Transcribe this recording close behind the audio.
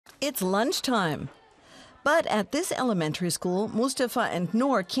It's lunchtime. But at this elementary school, Mustafa and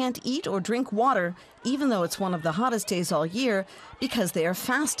Noor can't eat or drink water, even though it's one of the hottest days all year, because they are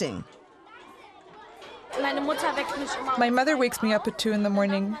fasting. My mother wakes me up at 2 in the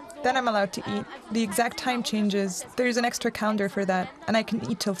morning. Then I'm allowed to eat. The exact time changes. There's an extra calendar for that, and I can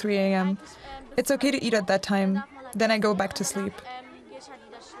eat till 3 a.m. It's okay to eat at that time. Then I go back to sleep.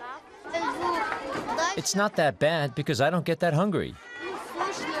 It's not that bad because I don't get that hungry.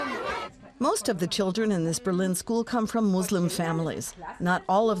 Most of the children in this Berlin school come from Muslim families. Not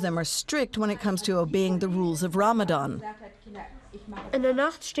all of them are strict when it comes to obeying the rules of Ramadan. In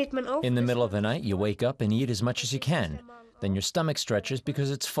the middle of the night, you wake up and eat as much as you can. Then your stomach stretches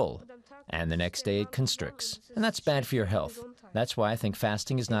because it's full. And the next day it constricts. And that's bad for your health. That's why I think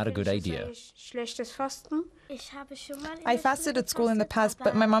fasting is not a good idea. I fasted at school in the past,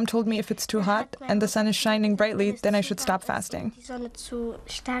 but my mom told me if it's too hot and the sun is shining brightly, then I should stop fasting.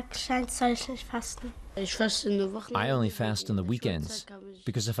 I only fast on the weekends,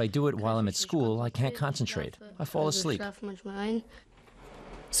 because if I do it while I'm at school, I can't concentrate. I fall asleep.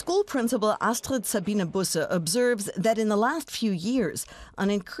 School principal Astrid Sabine Busse observes that in the last few years, an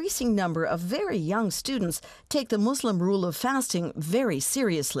increasing number of very young students take the Muslim rule of fasting very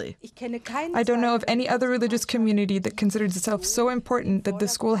seriously. I don't know of any other religious community that considers itself so important that the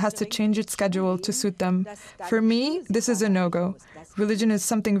school has to change its schedule to suit them. For me, this is a no-go. Religion is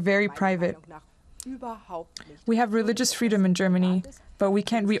something very private. We have religious freedom in Germany, but we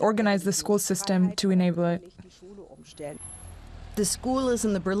can't reorganize the school system to enable it. The school is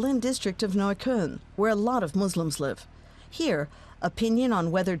in the Berlin district of Neukölln, where a lot of Muslims live. Here, opinion on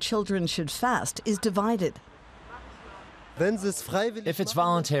whether children should fast is divided. If it's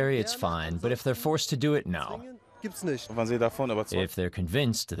voluntary, it's fine, but if they're forced to do it, no. If they're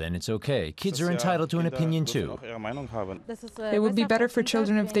convinced, then it's okay. Kids are entitled to an opinion too. It would be better for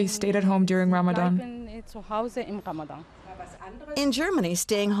children if they stayed at home during Ramadan. In Germany,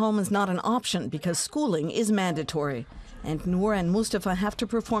 staying home is not an option because schooling is mandatory. And Noor and Mustafa have to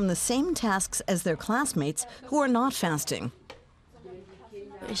perform the same tasks as their classmates who are not fasting.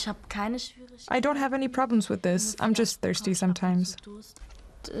 I don't have any problems with this. I'm just thirsty sometimes.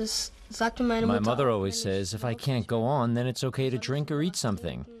 My mother always says if I can't go on, then it's okay to drink or eat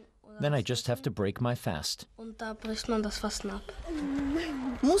something. Then I just have to break my fast.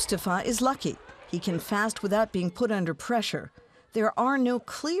 Mustafa is lucky. He can fast without being put under pressure. There are no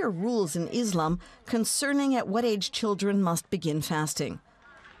clear rules in Islam concerning at what age children must begin fasting.